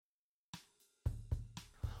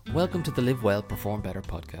Welcome to the Live Well, Perform Better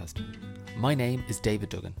podcast. My name is David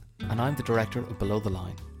Duggan and I'm the director of Below the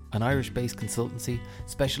Line, an Irish-based consultancy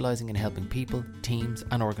specialising in helping people, teams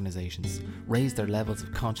and organisations raise their levels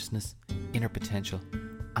of consciousness, inner potential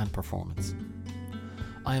and performance.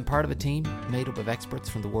 I am part of a team made up of experts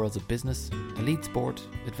from the worlds of business, elite sport,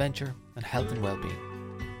 adventure and health and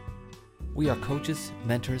well-being. We are coaches,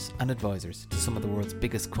 mentors and advisors to some of the world's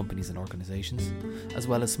biggest companies and organisations, as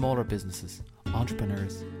well as smaller businesses,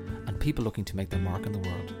 entrepreneurs and people looking to make their mark in the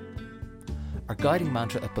world. Our guiding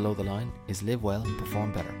mantra at Below the Line is live well,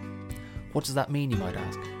 perform better. What does that mean, you might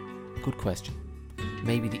ask? Good question.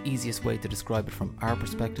 Maybe the easiest way to describe it from our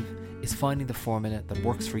perspective is finding the formula that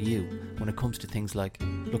works for you when it comes to things like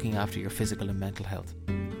looking after your physical and mental health,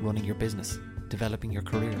 running your business, developing your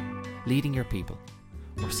career, leading your people,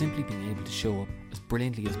 or simply being able to show up as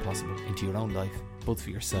brilliantly as possible into your own life, both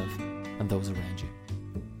for yourself and those around you.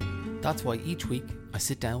 That's why each week I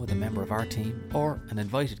sit down with a member of our team or an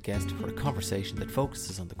invited guest for a conversation that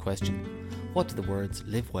focuses on the question, what do the words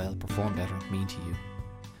live well, perform better mean to you?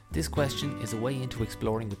 This question is a way into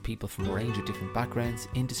exploring with people from a range of different backgrounds,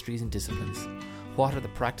 industries and disciplines. What are the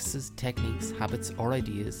practices, techniques, habits or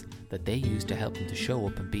ideas that they use to help them to show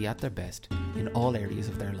up and be at their best in all areas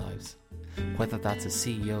of their lives? Whether that's as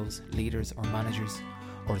CEOs, leaders or managers,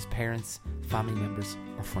 or as parents, family members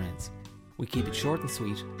or friends. We keep it short and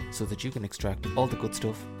sweet so that you can extract all the good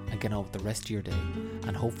stuff and get on with the rest of your day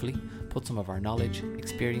and hopefully put some of our knowledge,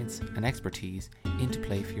 experience and expertise into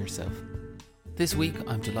play for yourself. This week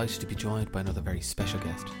I'm delighted to be joined by another very special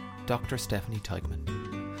guest, Dr. Stefanie Teichmann.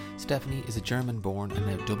 Stefanie is a German-born and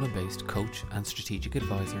now Dublin-based coach and strategic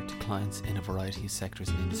advisor to clients in a variety of sectors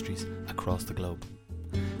and industries across the globe.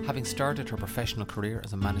 Having started her professional career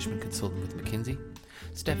as a management consultant with McKinsey,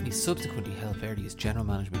 Stefanie subsequently held various general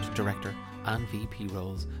management, director and VP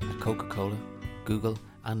roles at Coca-Cola, Google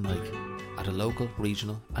and Nike at a local,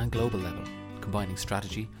 regional and global level, combining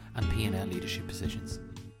strategy and P&L leadership positions.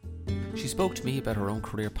 She spoke to me about her own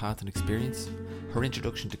career path and experience, her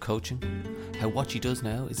introduction to coaching, how what she does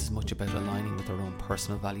now is as much about aligning with her own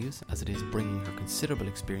personal values as it is bringing her considerable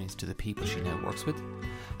experience to the people she now works with,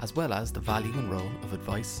 as well as the value and role of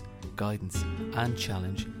advice, guidance and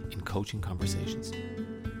challenge in coaching conversations.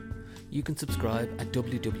 You can subscribe at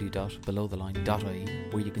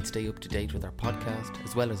www.belowtheline.ie, where you can stay up to date with our podcast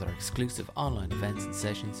as well as our exclusive online events and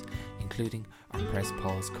sessions, including our Press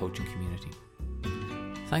Pause coaching community.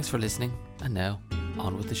 Thanks for listening, and now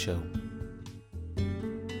on with the show.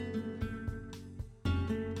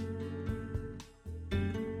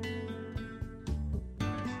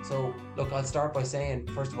 So, look, I'll start by saying,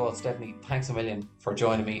 first of all, Stefanie, thanks a million for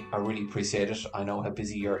joining me. I really appreciate it. I know how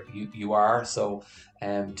busy you are, so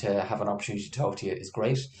to have an opportunity to talk to you is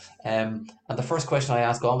great. And the first question I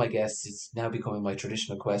ask all my guests, is now becoming my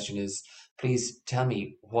traditional question, is please tell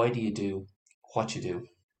me, why do you do what you do?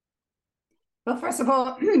 Well, first of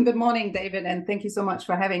all, good morning, David, and thank you so much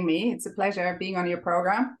for having me. It's a pleasure being on your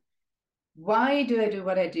program. Why do I do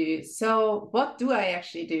what I do? So what do I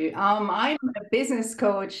actually do? I'm a business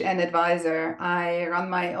coach and advisor. I run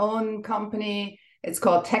my own company. It's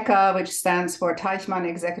called TECA, which stands for Teichmann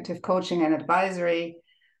Executive Coaching and Advisory.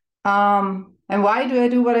 And why do I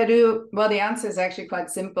do what I do? Well, the answer is actually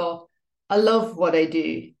quite simple. I love what I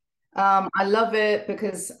do. I love it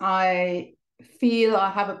because I feel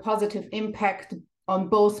I have a positive impact on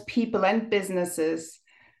both people and businesses.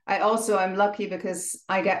 I also am lucky because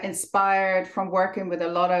I get inspired from working with a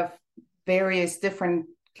lot of various different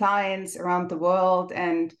clients around the world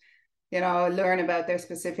and, learn about their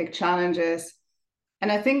specific challenges.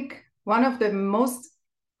 And I think one of the most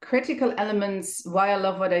critical elements why I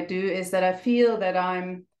love what I do is that I feel that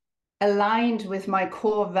I'm aligned with my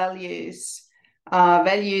core values,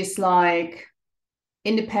 values like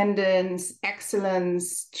independence,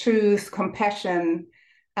 excellence, truth, compassion.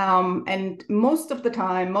 And most of the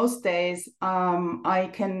time, most days, I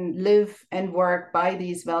can live and work by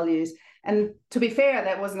these values. And to be fair,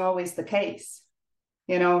 that wasn't always the case.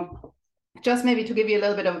 Just maybe to give you a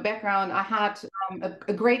little bit of a background, I had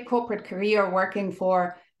a great corporate career working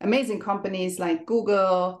for amazing companies like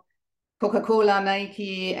Google, Coca-Cola,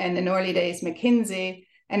 Nike, and in early days, McKinsey.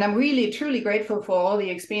 And I'm really, truly grateful for all the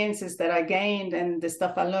experiences that I gained and the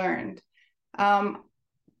stuff I learned.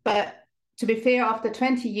 But to be fair, after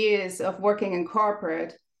 20 years of working in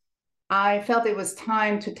corporate, I felt it was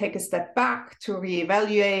time to take a step back, to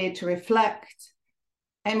reevaluate, to reflect.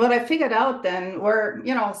 And what I figured out then were,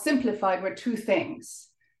 simplified, were two things.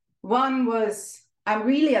 One was I'm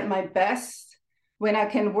really at my best when I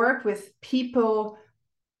can work with people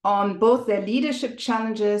on both their leadership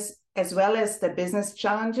challenges as well as the business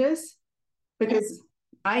challenges, because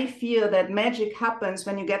I feel that magic happens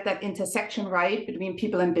when you get that intersection right between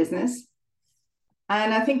people and business.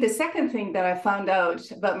 And I think the second thing that I found out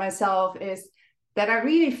about myself is that I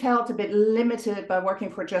really felt a bit limited by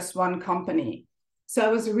working for just one company. So I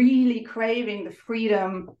was really craving the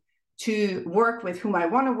freedom to work with whom I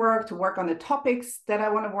want to work on the topics that I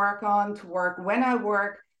want to work on, to work when I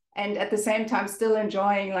work, and at the same time still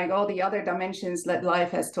enjoying like all the other dimensions that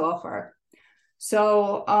life has to offer.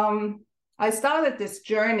 So I started this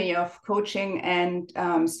journey of coaching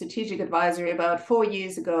and strategic advisory about 4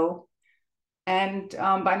 years ago. And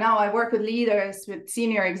by now I work with leaders, with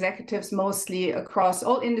senior executives, mostly across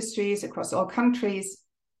all industries, across all countries.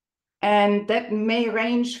 And that may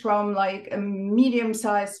range from like a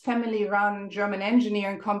medium-sized family-run German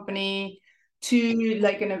engineering company to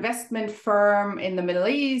like an investment firm in the Middle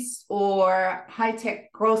East or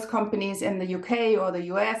high-tech growth companies in the UK or the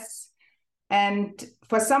US. And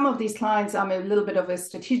for some of these clients, I'm a little bit of a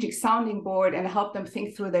strategic sounding board and help them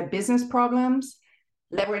think through their business problems,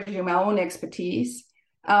 leveraging my own expertise.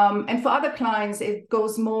 And for other clients, it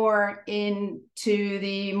goes more into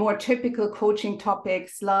the more typical coaching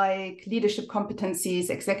topics like leadership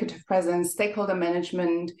competencies, executive presence, stakeholder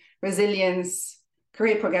management, resilience,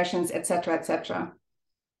 career progressions, et cetera, et cetera.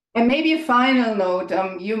 And maybe a final note,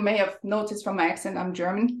 you may have noticed from my accent, I'm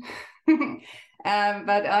German.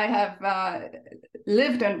 But I have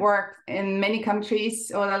lived and worked in many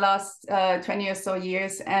countries over the last 20 or so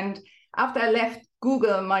years. And after I left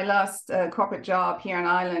Google, my last corporate job here in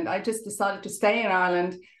Ireland, I just decided to stay in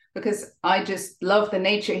Ireland because I just love the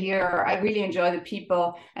nature here. I really enjoy the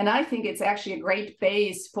people. And I think it's actually a great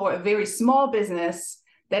base for a very small business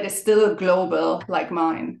that is still global like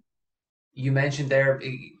mine. You mentioned there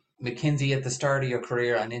McKinsey at the start of your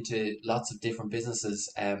career and into lots of different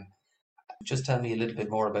businesses. Just tell me a little bit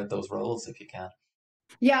more about those roles if you can.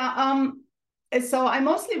 Yeah, so I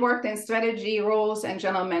mostly worked in strategy roles and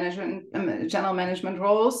general management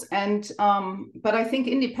roles, and but I think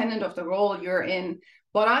independent of the role you're in,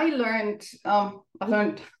 what I learned,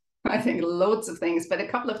 I think loads of things, but a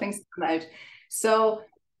couple of things come out. So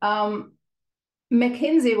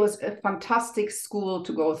McKinsey was a fantastic school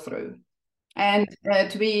to go through. And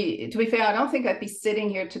to be fair, I don't think I'd be sitting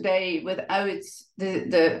here today without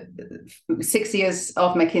the 6 years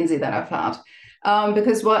of McKinsey that I've had,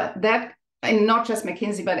 because and not just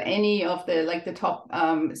McKinsey, but any of the top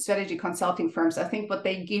strategy consulting firms, I think what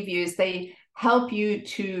they give you is they help you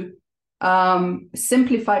to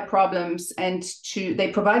simplify problems, and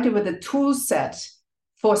they provide you with a tool set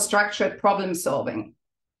for structured problem solving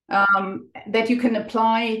that you can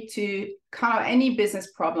apply to kind of any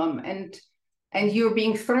business problem. And you're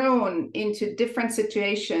being thrown into different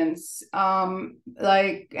situations, and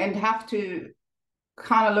have to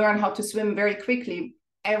kind of learn how to swim very quickly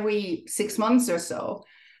every 6 months or so,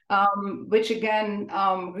 which again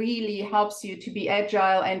really helps you to be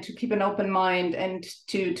agile and to keep an open mind and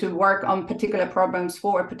to work on particular problems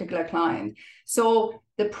for a particular client. So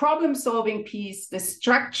the problem solving piece, the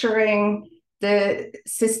structuring, the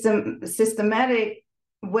systematic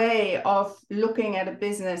way of looking at a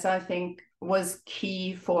business, I think was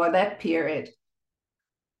key for that period.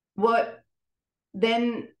 What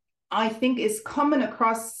then I think is common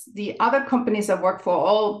across the other companies I've worked for,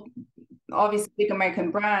 all obviously big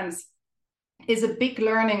American brands, is a big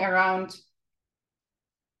learning around,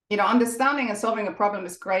 understanding and solving a problem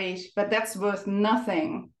is great, but that's worth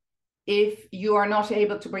nothing if you are not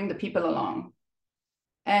able to bring the people along.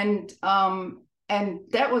 And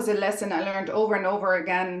that was a lesson I learned over and over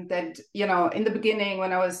again, that, in the beginning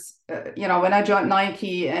when I was, when I joined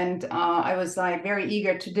Nike, and I was like very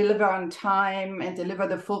eager to deliver on time and deliver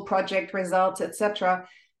the full project results, etc.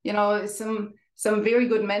 Some very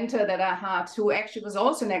good mentor that I had, who actually was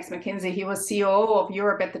also next McKinsey. He was COO of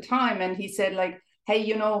Europe at the time. And he said like, hey,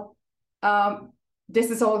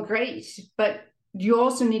 this is all great, but you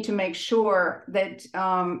also need to make sure that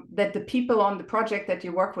that the people on the project that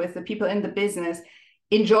you work with, the people in the business,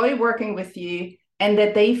 enjoy working with you, and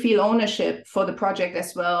that they feel ownership for the project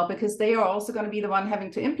as well, because they are also going to be the one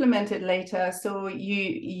having to implement it later. So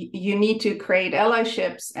you need to create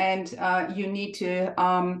allyships, and you need to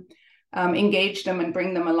engage them and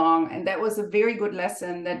bring them along. And that was a very good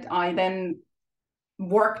lesson that I then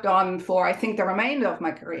worked on for, I think, the remainder of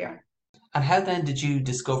my career. And how then did you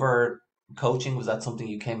discover coaching? Was that something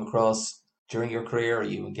you came across during your career, or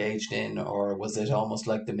you engaged in, or was it almost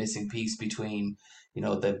like the missing piece between,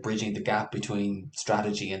 the bridging the gap between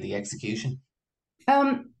strategy and the execution?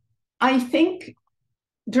 I think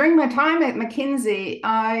during my time at McKinsey,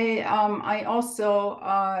 I also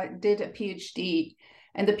did a PhD,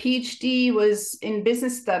 And the PhD was in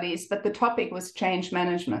business studies, but the topic was change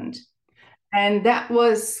management. And that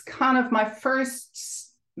was kind of my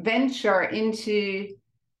first venture into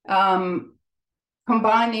um,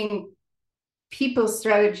 combining people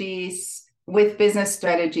strategies with business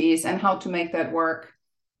strategies and how to make that work.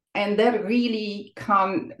 And that really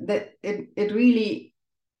it really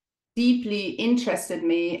deeply interested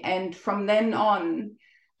me. And from then on,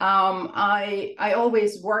 I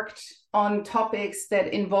always worked on topics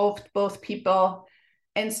that involved both people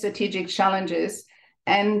and strategic challenges.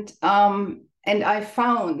 And I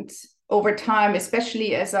found over time,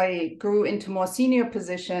 especially as I grew into more senior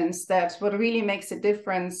positions, that what really makes a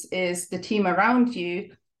difference is the team around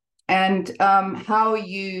you and how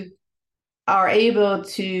you are able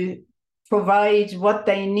to provide what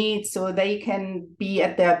they need so they can be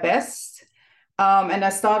at their best. And I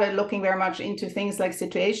started looking very much into things like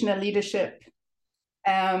situational leadership.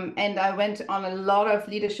 And I went on a lot of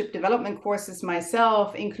leadership development courses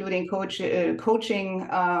myself, including coaching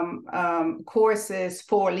courses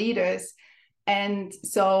for leaders. And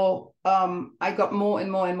so I got more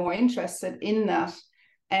and more and more interested in that.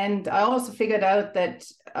 And I also figured out that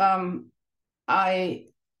I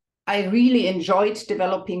really enjoyed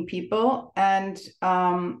developing people, and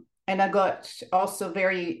I got also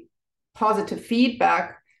very positive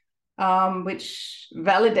feedback, which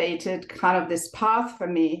validated kind of this path for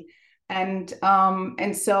me. And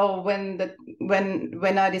so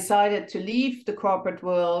when I decided to leave the corporate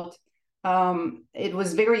world, it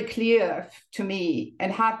was very clear to me,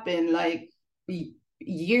 and had been like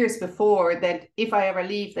years before, that if I ever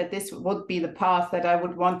leave, that this would be the path that I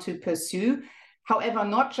would want to pursue. However,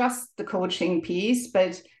 not just the coaching piece,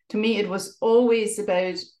 but to me, it was always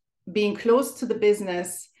about being close to the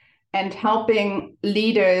business and helping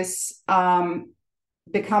leaders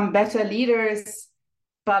become better leaders,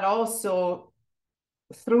 but also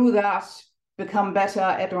through that become better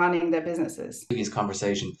at running their businesses. Previous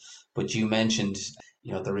conversation, but you mentioned,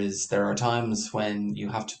 there are times when you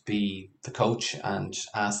have to be the coach and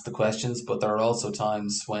ask the questions, but there are also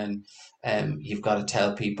times when you've got to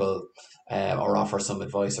tell people or offer some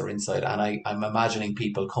advice or insight. And I'm imagining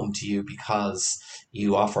people come to you because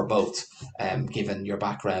you offer both, given your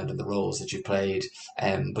background and the roles that you played.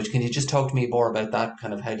 But can you just talk to me more about that?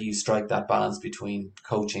 Kind of how do you strike that balance between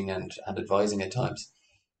coaching and advising at times?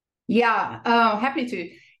 Yeah, happy to.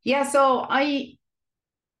 Yeah, so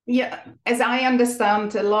as I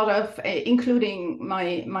understand, a lot of, including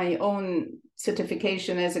my own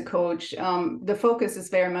certification as a coach, the focus is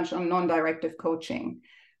very much on non-directive coaching.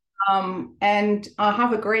 And I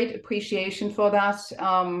have a great appreciation for that.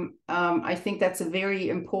 I think that's a very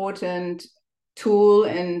important tool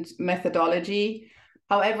and methodology.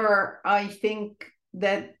 However, I think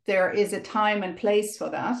that there is a time and place for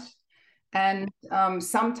that. And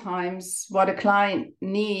sometimes what a client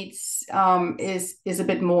needs is a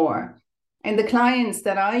bit more. And the clients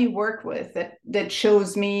that I work with that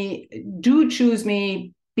choose me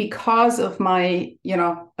because of my,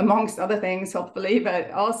 amongst other things, hopefully,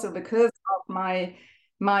 but also because of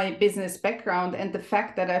my business background and the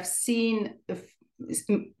fact that I've seen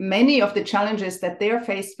many of the challenges that they're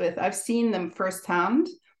faced with. I've seen them firsthand,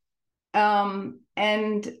 and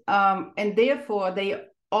therefore they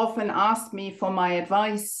often ask me for my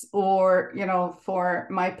advice or for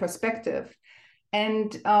my perspective.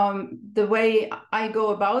 And the way I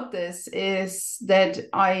go about this is that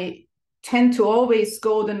I tend to always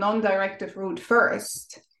go the non-directive route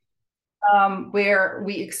first, where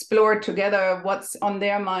we explore together what's on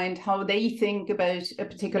their mind, how they think about a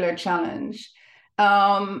particular challenge.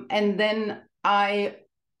 And then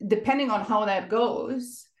depending on how that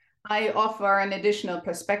goes, I offer an additional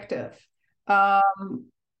perspective,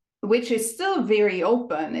 which is still very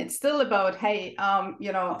open. It's still about, hey,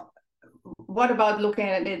 what about looking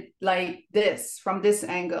at it like this, from this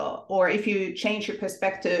angle, or if you change your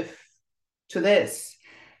perspective to this.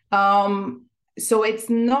 So it's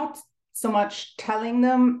not so much telling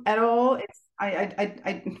them at all.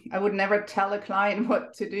 I would never tell a client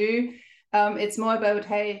what to do. It's more about,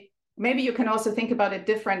 hey, maybe you can also think about it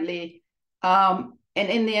differently. And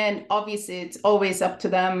in the end, obviously, it's always up to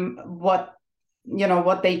them what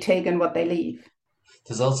they take and what they leave.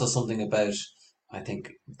 There's also something about, I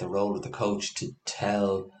think, the role of the coach to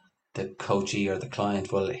tell the coachee or the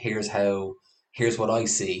client, well, here's what I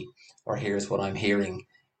see, or here's what I'm hearing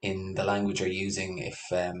in the language you're using. If,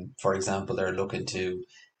 for example, they're looking to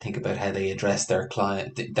think about how they address their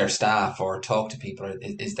client, their staff, or talk to people,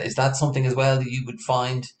 is that something as well that you would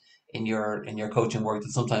find in your coaching work,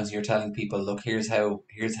 that sometimes you're telling people, look, here's how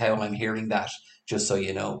I'm hearing that, just so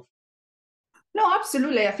you know? No,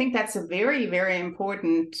 absolutely. I think that's a very, very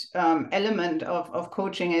important element of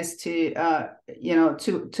coaching is to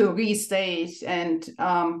to restate and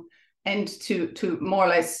to more or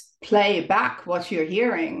less play back what you're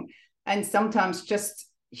hearing, and sometimes just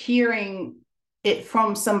hearing it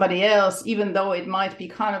from somebody else, even though it might be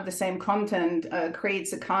kind of the same content,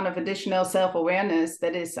 creates a kind of additional self-awareness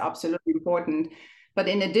that is absolutely important. But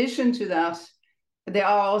in addition to that, there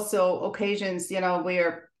are also occasions,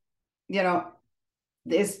 where you know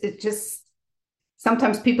it's just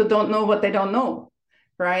sometimes people don't know what they don't know,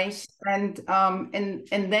 right? And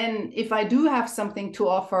then if I do have something to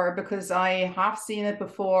offer because I have seen it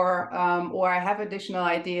before, or I have additional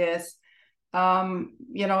ideas, they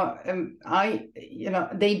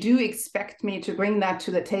do expect me to bring that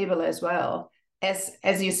to the table as well,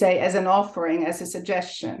 as you say, as an offering, as a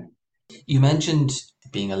suggestion. You mentioned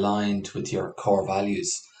being aligned with your core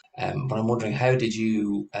values, but I'm wondering, how did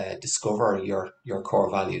you discover your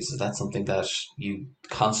core values? Is that something that you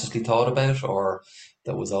constantly thought about, or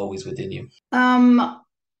that was always within you? I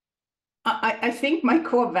think my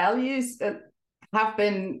core values have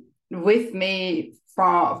been with me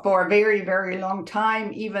for a very, very long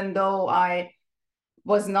time, even though I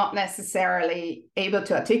was not necessarily able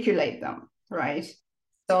to articulate them, right?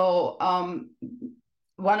 So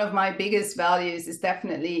one of my biggest values is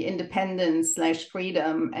definitely independence slash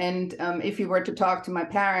freedom. And if you were to talk to my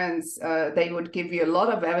parents, they would give you a lot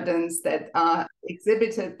of evidence that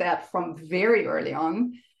exhibited that from very early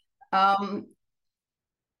on. Um,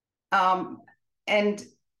 and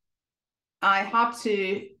I had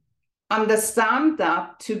to understand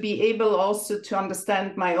that to be able also to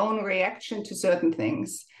understand my own reaction to certain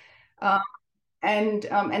things. Uh, and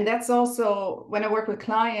that's also when I work with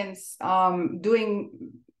clients, doing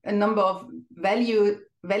a number of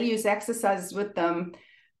values exercises with them,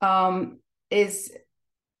 is,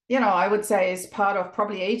 I would say is part of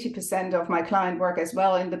probably 80% of my client work as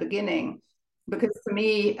well in the beginning. Because to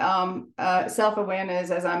me, self-awareness,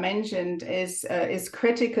 as I mentioned, is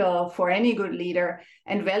critical for any good leader,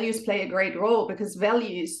 and values play a great role because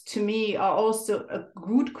values, to me, are also a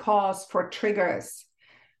root cause for triggers.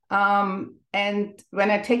 And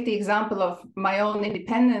when I take the example of my own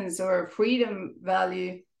independence or freedom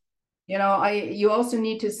value, you also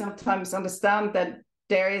need to sometimes understand that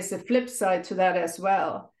there is a flip side to that as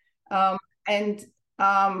well. And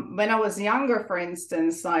when I was younger, for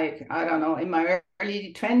instance, like, I don't know, in my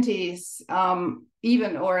early 20s,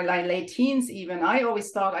 even, or like late teens, even, I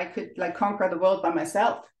always thought I could like conquer the world by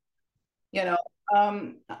myself. You know,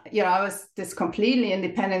 I was this completely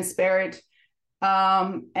independent spirit.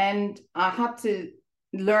 And I had to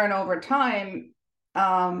learn over time,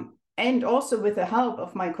 and also with the help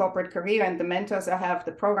of my corporate career and the mentors I have,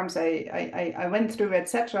 the programs I went through,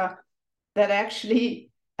 etc., that actually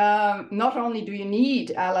not only do you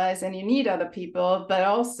need allies and you need other people, but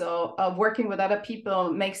also working with other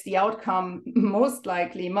people makes the outcome most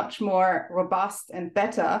likely much more robust and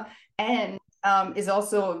better, and is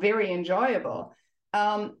also very enjoyable,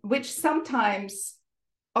 which sometimes,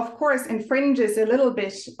 of course, infringes a little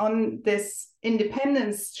bit on this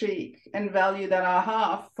independence streak and value that I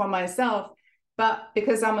have for myself. But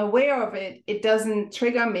because I'm aware of it, it doesn't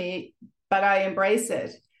trigger me, but I embrace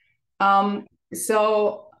it.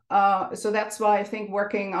 So that's why I think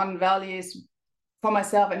working on values for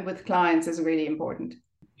myself and with clients is really important.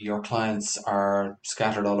 Your clients are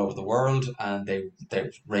scattered all over the world, and they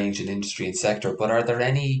range in industry and sector. But are there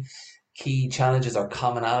any key challenges or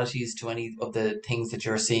commonalities to any of the things that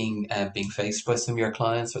you're seeing being faced by some of your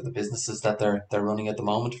clients or the businesses that they're running at the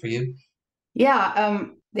moment for you? Yeah,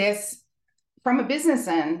 there's from a business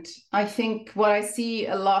end, I think what I see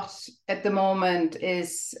a lot at the moment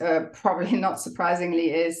is probably not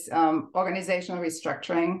surprisingly is organizational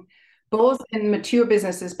restructuring, both in mature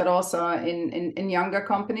businesses but also in younger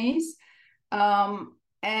companies.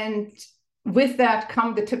 And with that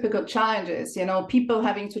come the typical challenges, people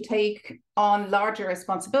having to take on larger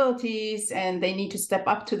responsibilities and they need to step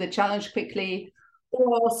up to the challenge quickly,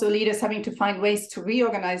 or also leaders having to find ways to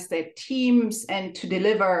reorganize their teams and to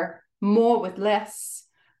deliver more with less,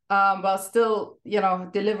 while still,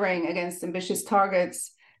 delivering against ambitious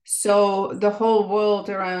targets. So the whole world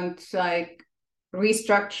around like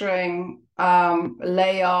restructuring,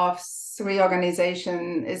 layoffs,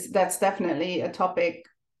 reorganization that's definitely a topic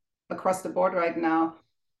across the board right now.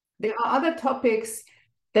 There are other topics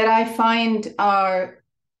that I find are,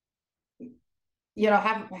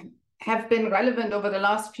 have been relevant over the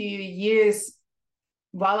last few years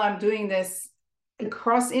while I'm doing this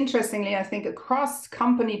interestingly, I think across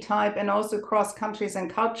company type and also across countries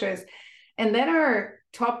and cultures. And then are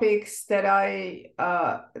topics that I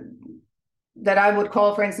that I would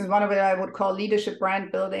call, for instance, one of it I would call leadership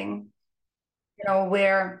brand building,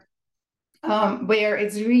 where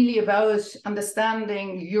it's really about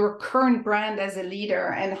understanding your current brand as a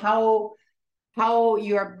leader and how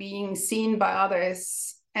you are being seen by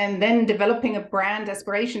others, and then developing a brand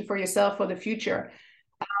aspiration for yourself for the future.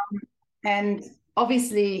 And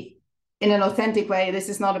obviously, in an authentic way, this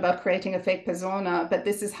is not about creating a fake persona, but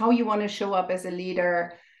this is how you want to show up as a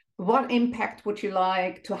leader. What impact would you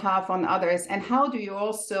like to have on others? And how do you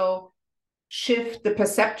also shift the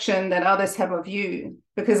perception that others have of you?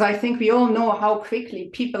 Because I think we all know how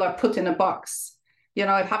quickly people are put in a box. It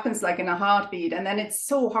happens like in a heartbeat, and then it's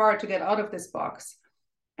so hard to get out of this box.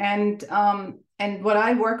 And what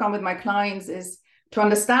I work on with my clients is to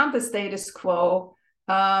understand the status quo,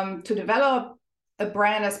 to develop a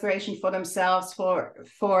brand aspiration for themselves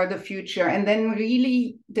for the future, and then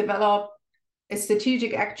really develop a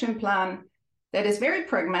strategic action plan that is very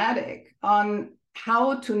pragmatic on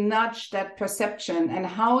how to nudge that perception and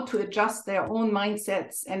how to adjust their own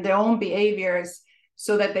mindsets and their own behaviors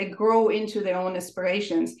so that they grow into their own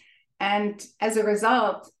aspirations. And as a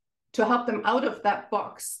result, to help them out of that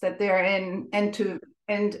box that they're in, and to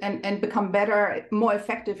and become better, more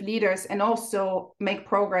effective leaders, and also make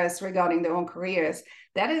progress regarding their own careers.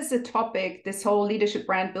 That is a topic, this whole leadership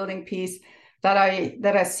brand building piece, that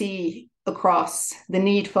I see across the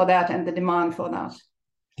need for that and the demand for that.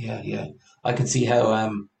 Yeah, yeah. I can see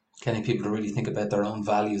how getting people to really think about their own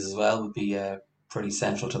values as well would be pretty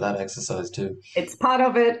central to that exercise too. It's part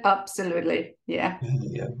of it, absolutely. Yeah. Yeah,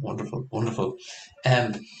 yeah, wonderful, wonderful.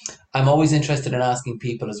 Um, I'm always interested in asking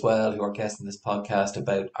people as well who are guesting this podcast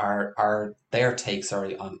about our their take,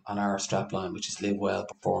 sorry, on our strapline, which is live well,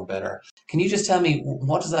 perform better. Can you just tell me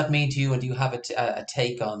what does that mean to you, and do you have a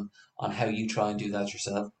take on how you try and do that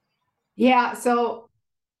yourself? Yeah. So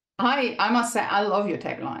I must say, I love your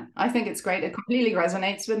tagline. I think it's great. It completely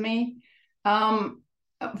resonates with me. Um,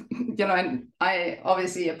 and I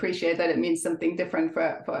obviously appreciate that it means something different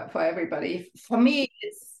for everybody. For me,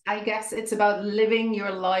 I guess it's about living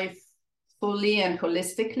your life fully and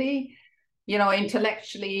holistically,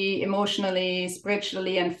 intellectually, emotionally,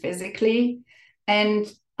 spiritually, and physically. And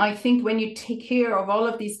I think when you take care of all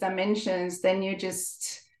of these dimensions, then you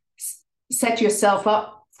just set yourself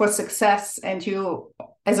up for success, and you,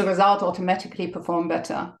 as a result, automatically perform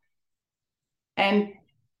better.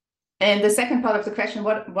 And the second part of the question,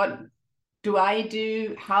 what do I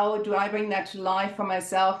do? How do I bring that to life for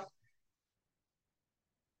myself?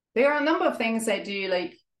 There are a number of things I do.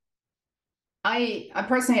 Like I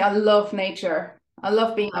personally, I love nature. I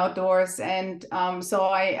love being outdoors, and so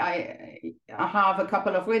I have a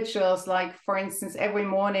couple of rituals. Like, for instance, every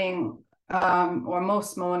morning, or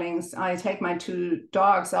most mornings, I take my two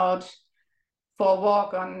dogs out for a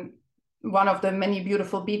walk on one of the many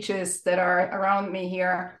beautiful beaches that are around me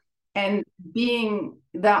here. And being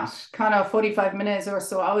that kind of 45 minutes or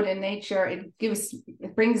so out in nature,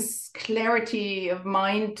 it brings clarity of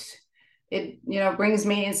mind. It brings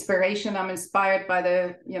me inspiration. I'm inspired by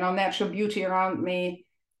the natural beauty around me.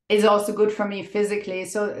 It's also good for me physically.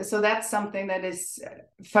 So that's something that is,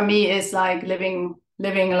 for me, is like living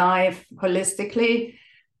life holistically.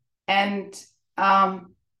 And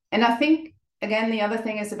I think, again, the other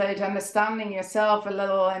thing is about understanding yourself a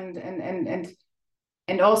little,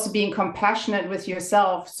 and also being compassionate with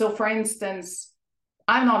yourself. So, for instance,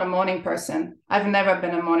 I'm not a morning person. I've never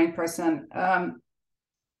been a morning person.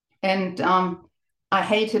 And I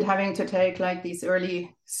hated having to take like these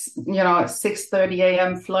early, 6:30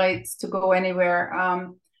 a.m. flights to go anywhere.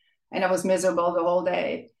 And I was miserable the whole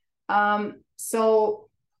day. So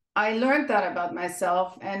I learned that about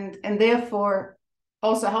myself, and therefore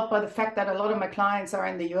also helped by the fact that a lot of my clients are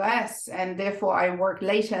in the US, and therefore I work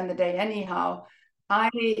later in the day anyhow. I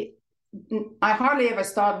hardly ever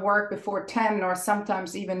start work before 10 or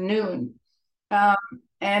sometimes even noon.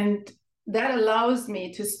 And that allows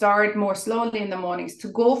me to start more slowly in the mornings, to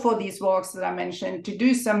go for these walks that I mentioned, to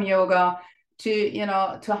do some yoga,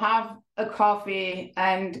 to have a coffee,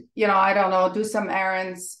 and, I don't know, do some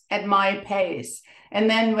errands at my pace. And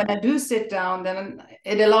then when I do sit down, then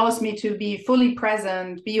it allows me to be fully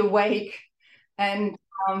present, be awake, and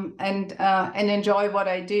enjoy what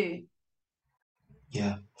I do.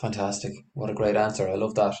 Yeah, fantastic. What a great answer. I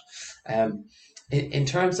love that. In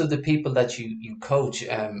terms of the people that you coach,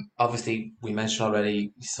 obviously we mentioned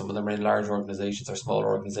already some of them are in large organizations or smaller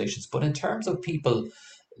organizations, but in terms of people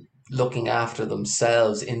looking after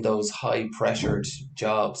themselves in those high pressured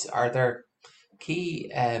jobs, are there key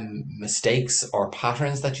mistakes or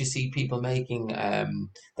patterns that you see people making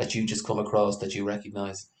that you just come across that you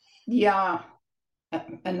recognize? Yeah,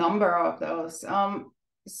 a number of those.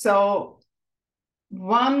 So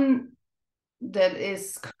one that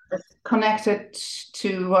is connected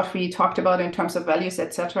to what we talked about in terms of values,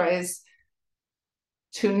 etc., is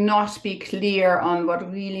to not be clear on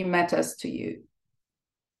what really matters to you.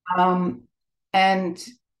 And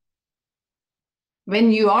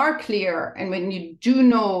when you are clear and when you do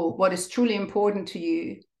know what is truly important to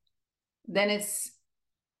you, then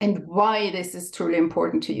and why this is truly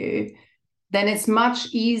important to you, then it's much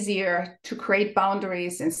easier to create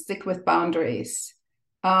boundaries and stick with boundaries.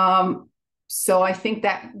 So I think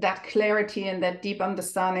that clarity and that deep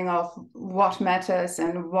understanding of what matters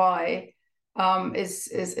and why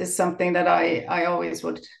is something that I always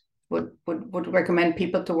would recommend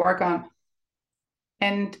people to work on.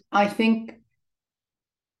 And I think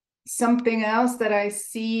something else that I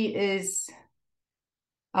see is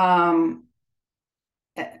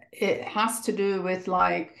it has to do with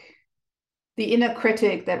like the inner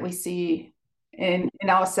critic that we see in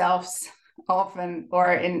ourselves often,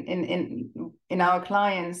 or in our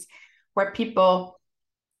clients, where people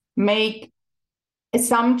make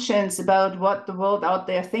assumptions about what the world out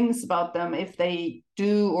there thinks about them if they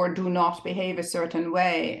do or do not behave a certain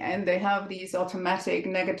way, and they have these automatic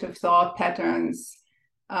negative thought patterns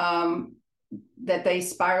that they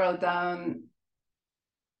spiral down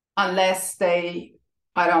unless they,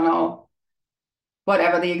 I don't know,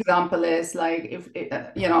 whatever the example is, like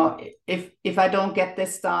if I don't get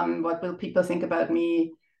this done, what will people think about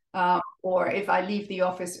me? Or if I leave the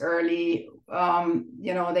office early,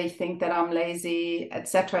 they think that I'm lazy,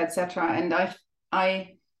 etc., etc. And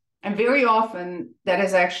and very often that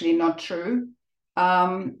is actually not true.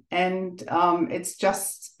 It's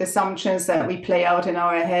just assumptions that we play out in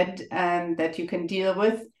our head and that you can deal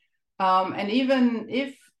with. And even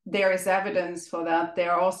if there is evidence for that,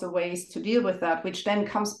 there are also ways to deal with that, which then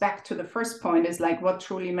comes back to the first point, is like what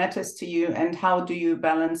truly matters to you and how do you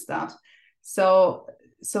balance that. So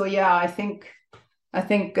yeah, I think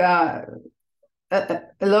a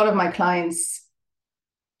lot of my clients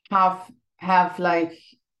have like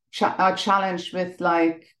are challenged with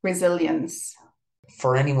like resilience.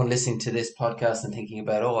 For anyone listening to this podcast and thinking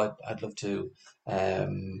about, oh, I'd love to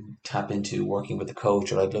tap into working with a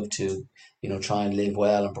coach, or I'd love to, try and live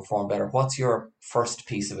well and perform better, what's your first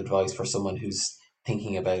piece of advice for someone who's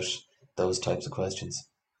thinking about those types of questions?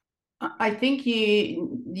 I think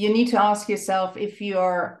you need to ask yourself if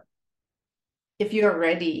you're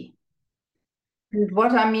ready. And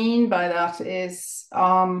what I mean by that is,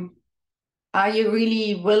 are you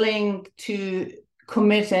really willing to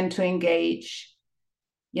commit and to engage?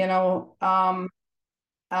 Because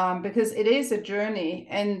it is a journey,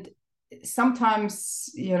 and sometimes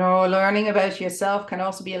learning about yourself can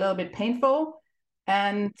also be a little bit painful,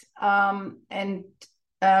 and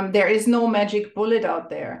there is no magic bullet out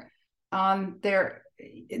there.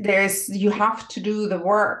 You have to do the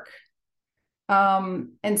work,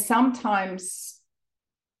 and sometimes,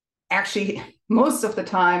 actually most of the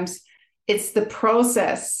times, it's the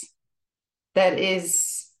process that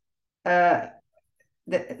is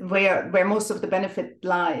where most of the benefit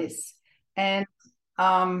lies. And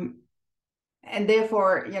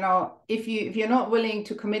therefore, if you're not willing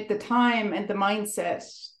to commit the time and the mindset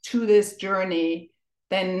to this journey,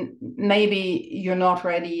 then maybe you're not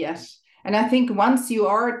ready yet. And I think once you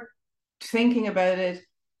are thinking about it,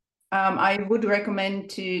 I would recommend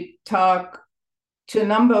to talk to a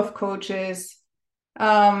number of coaches,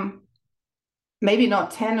 maybe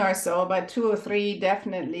not 10 or so, but 2 or 3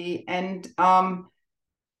 definitely. And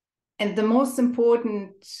the most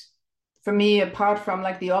important for me, apart from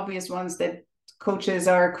like the obvious ones, that coaches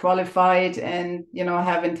are qualified and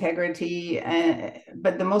have integrity,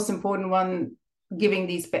 but the most important one, giving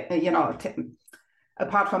these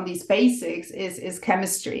apart from these basics, is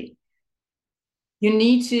chemistry. You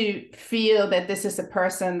need to feel that this is a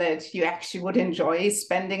person that you actually would enjoy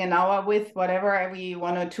spending an hour with, whatever, every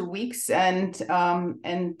 1 or 2 weeks, and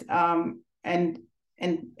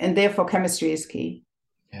therefore chemistry is key.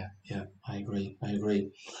 Yeah, I agree.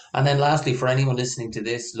 And then lastly, for anyone listening to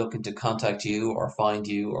this looking to contact you or find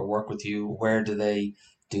you or work with you, where do they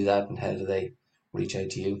do that and how do they reach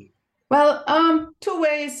out to you? Well, 2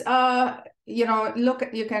 ways. You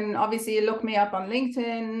can obviously look me up on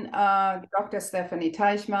LinkedIn, Dr. Stefanie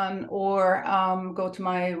Teichmann, or go to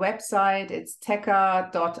my website. It's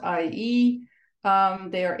techa.ie.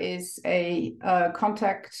 There is a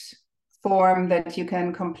contact form that you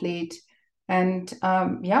can complete. And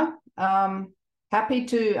I'm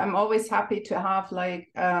always happy to have like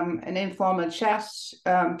an informal chat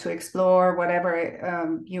to explore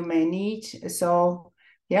whatever you may need. So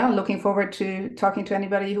yeah, looking forward to talking to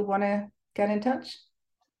anybody who want to get in touch.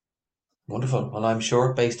 Wonderful. Well, I'm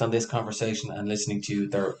sure based on this conversation and listening to you,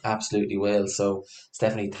 there absolutely will. So,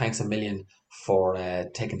 Stephanie, thanks a million for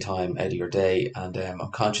taking time out of your day. And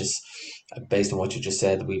I'm conscious, based on what you just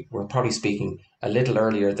said, we're probably speaking a little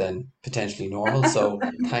earlier than potentially normal. So,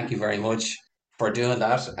 thank you very much for doing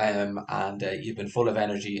that. And you've been full of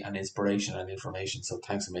energy and inspiration and information. So,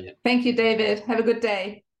 thanks a million. Thank you, David. Have a good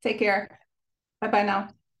day. Take care. Bye bye now.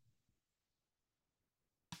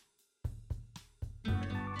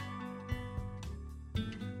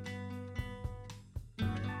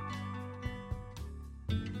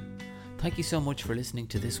 Thank you so much for listening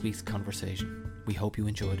to this week's conversation. We hope you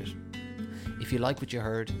enjoyed it. If you like what you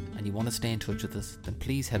heard and you want to stay in touch with us, then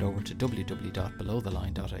please head over to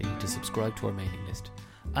www.belowtheline.ie to subscribe to our mailing list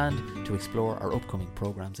and to explore our upcoming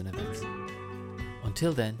programmes and events.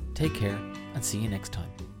 Until then, take care and see you next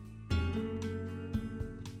time.